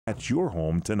at your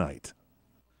home tonight.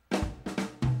 Come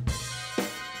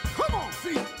on,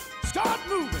 feet. Start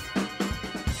moving.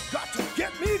 Got to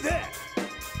get me there.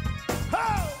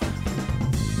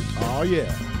 Oh,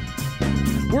 yeah.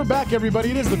 We're back, everybody.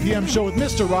 It is the PM Show with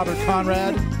Mr. Robert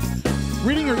Conrad.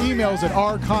 Reading your emails at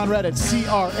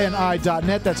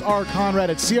rconrad@crni.net. That's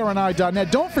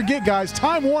rconrad@crni.net. Don't forget, guys,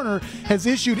 Time Warner has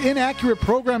issued inaccurate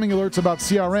programming alerts about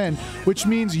CRN, which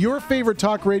means your favorite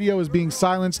talk radio is being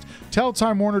silenced. Tell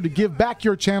Time Warner to give back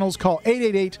your channels. Call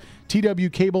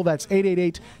 888-TW-CABLE. That's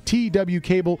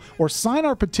 888-TW-CABLE. Or sign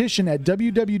our petition at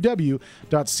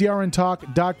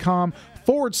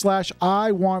www.crntalk.com/I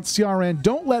want CRN.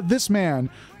 Don't let this man,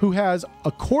 who has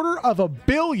 250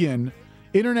 million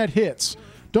internet hits,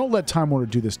 don't let Time Warner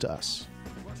do this to us.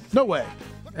 No way.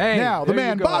 Hey, now, the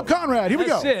man, Bob Conrad. Here we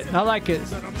go. That's it. I like it.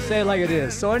 Say it like it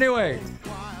is. So anyway,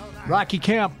 Rocky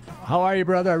Camp, how are you,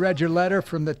 brother? I read your letter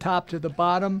from the top to the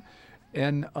bottom,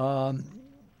 and I'm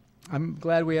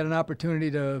glad we had an opportunity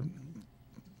to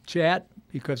chat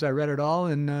because I read it all.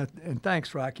 And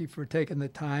thanks, Rocky, for taking the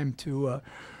time to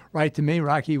write to me.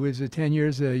 Rocky was 10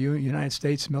 years a United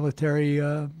States military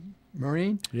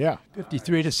Marine. Yeah.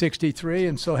 53 to 63.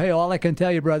 And so, hey, all I can tell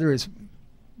you, brother, is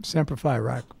Semper Fi,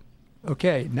 Rock.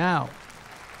 Okay, now,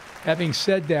 having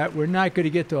said that, we're not going to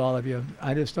get to all of you.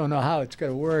 I just don't know how it's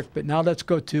going to work. But now let's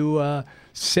go to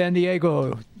San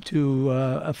Diego to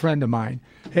a friend of mine.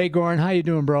 Hey, Goran, how you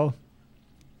doing, bro?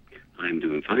 I'm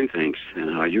doing fine, thanks. And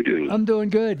how are you doing? I'm doing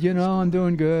good. I'm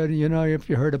doing good. If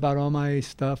you heard about all my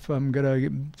stuff, I'm going to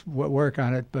work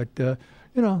on it. But,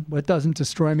 what doesn't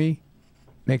destroy me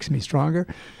makes me stronger.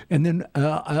 And then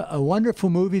a wonderful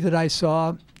movie that I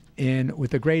saw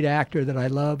with a great actor that I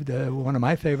loved, one of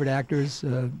my favorite actors,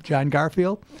 John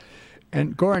Garfield.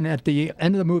 And Goran, at the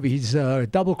end of the movie, he's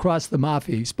double-crossed the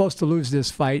mafia. He's supposed to lose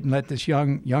this fight and let this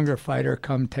younger fighter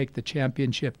come take the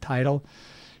championship title.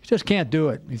 He just can't do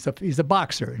it. He's a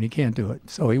boxer, and he can't do it.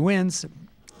 So he wins,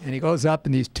 and he goes up,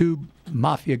 and these two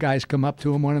mafia guys come up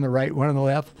to him, one on the right, one on the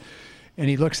left. And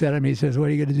he looks at him, and he says, "What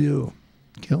are you going to do?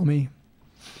 Kill me?"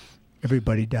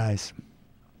 Everybody dies.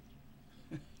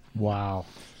 Wow.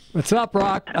 What's up,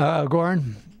 Rock?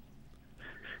 Goran?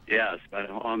 Yes, but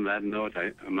on that note,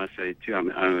 I must say, too, I'm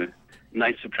a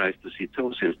nice surprise to see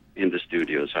Toes in the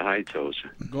studio. So hi, Toes.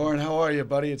 Goran, how are you,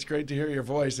 buddy? It's great to hear your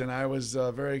voice, and I was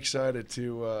very excited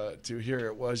to hear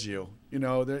it was you.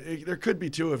 There could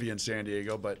be two of you in San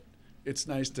Diego, but it's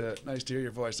nice to hear your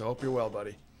voice. I hope you're well,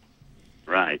 buddy.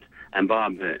 Right. And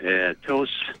Bob, Toes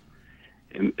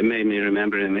made me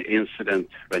remember an incident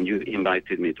when you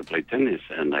invited me to play tennis,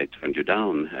 and I turned you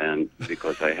down, and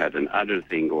because I had another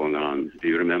thing going on. Do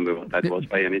you remember what that was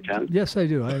by any chance? Yes, I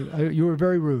do. You were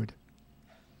very rude.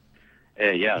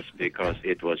 Yes, because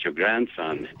it was your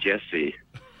grandson, Jesse,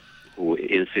 who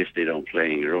insisted on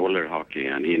playing roller hockey,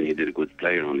 and he needed a good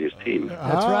player on his team.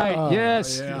 That's right.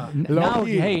 Yes. Yeah.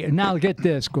 Now get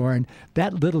this, Goran.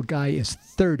 That little guy is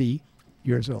 30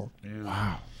 years old. Yeah.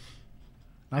 Wow.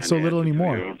 Not And so he little has a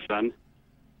anymore. 2-year-old son.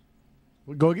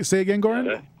 Say again,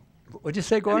 Goran? What'd you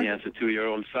say, And he Goran? has a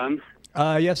 2-year-old son.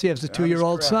 Yes, he has a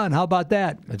 2-year-old son. How about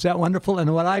that? Is that wonderful?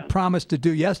 And what I promised to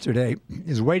do yesterday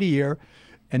is wait a year,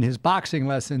 and his boxing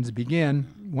lessons begin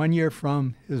 1 year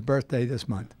from his birthday this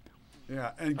month.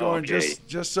 Yeah, and Goran, Okay.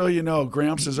 just so you know,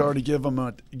 Gramps has already given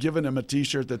him a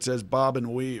T-shirt that says "Bob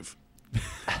and Weave."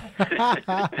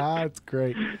 That's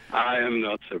great. I am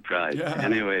not surprised. Yeah.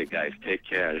 Anyway, guys, take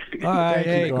care. All right, Thank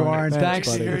you, hey, Goran. Goran. Thanks,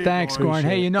 Thanks, buddy. thanks, Goran. Appreciate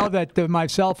Hey, it. you know that my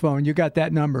cell phone, you got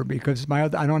that number because I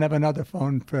don't have another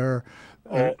phone for.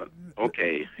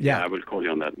 Okay. Yeah. I will call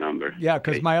you on that number. Yeah,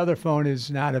 because Okay. my other phone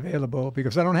is not available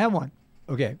because I don't have one.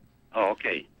 Okay, Oh,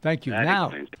 okay. thank you. That Now,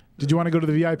 explains it. Did you want to go to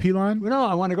the VIP line? no,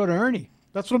 I want to go to Ernie.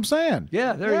 That's what I'm saying.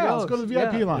 Yeah, there you go. Let's go to the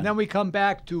VIP line. And then we come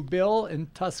back to Bill in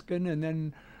Tuscan, and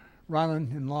then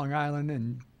Ron in Long Island,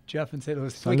 and Jeff in St.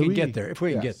 Louis. If we can Louis. get there. If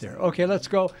we can Yes. get there. Okay, let's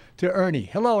go to Ernie.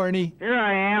 Hello, Ernie. Here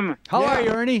I am. How are you,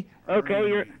 Ernie? Okay,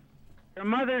 your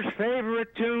mother's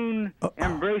favorite tune,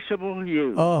 Embraceable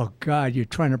You. Oh, God, you're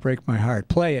trying to break my heart.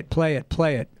 Play it, play it,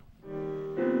 play it.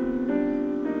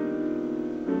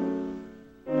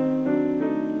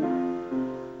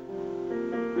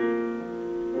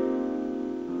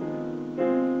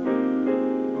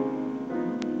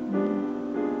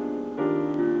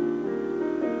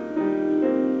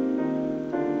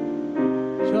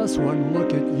 Just one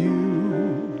look at you,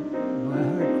 my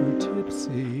heart grew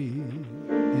tipsy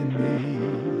in me.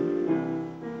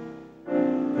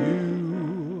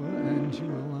 You and you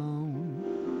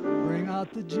alone bring out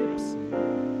the gypsy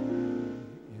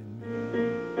in me.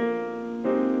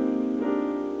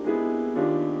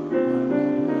 I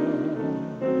love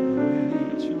all the many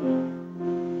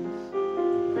charms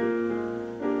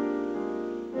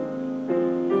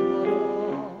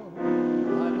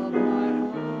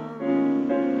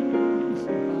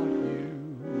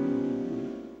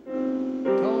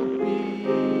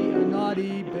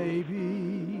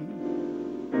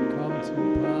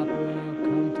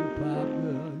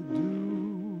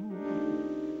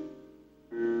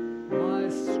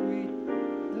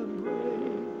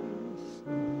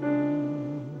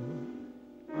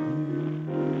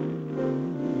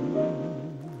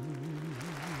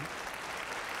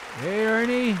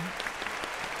Ernie.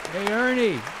 Hey,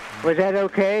 Ernie. Was that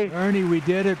okay? Ernie, we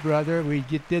did it, brother. We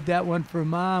did that one for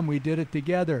Mom. We did it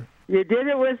together. You did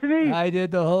it with me? I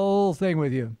did the whole thing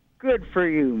with you. Good for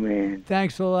you, man.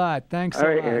 Thanks a lot. Thanks a All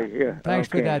right, lot. yeah, Thanks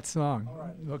for okay. that song.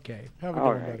 Okay. Have a good All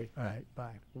one, right. buddy. All right.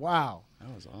 Bye. Wow. That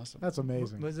was awesome. That's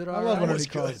amazing. Was it I all love right? when That Ernie was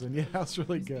calls good. in. Yeah, that's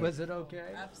really good. Was it okay?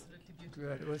 Absolutely beautiful.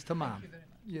 Good. It was to Mom.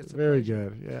 Yes, a Very pleasure.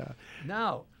 good. Yeah.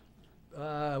 Now,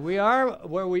 we are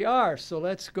where we are, so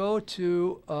let's go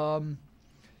to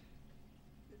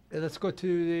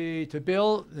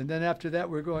Bill, and then after that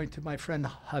we're going to my friend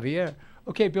Javier.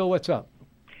 Okay, Bill, what's up?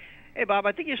 Hey, Bob,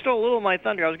 I think you stole a little of my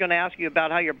thunder. I was going to ask you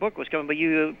about how your book was coming, but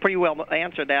you pretty well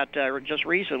answered that just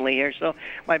recently here. So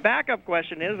my backup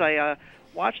question is, I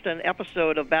watched an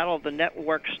episode of Battle of the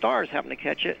Network Stars, happened to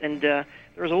catch it, and there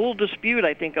was a little dispute,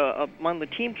 I think, among the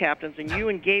team captains, and you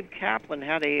and Gabe Kaplan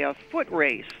had a foot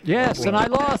race. Yes, and I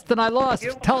lost.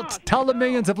 You Tell lost. tell the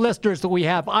millions of listeners that we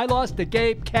have. I lost to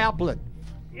Gabe Kaplan.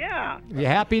 Yeah. You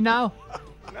happy now?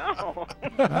 No.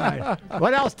 All right.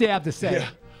 What else do you have to say? Yeah.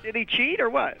 Did he cheat or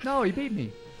what? No, he beat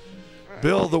me.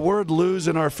 Bill, the word lose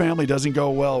in our family doesn't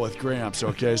go well with Gramps,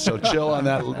 okay? So chill on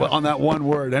that one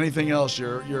word. Anything else,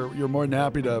 you're more than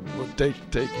happy to take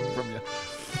from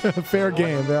you. Fair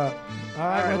game, yeah. All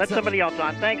right, let somebody else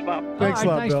on. Thanks, Bob. Thanks a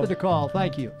lot, Thanks Bill. for the call.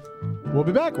 Thank you. We'll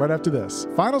be back right after this.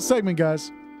 Final segment,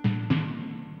 guys.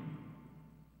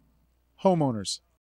 Homeowners.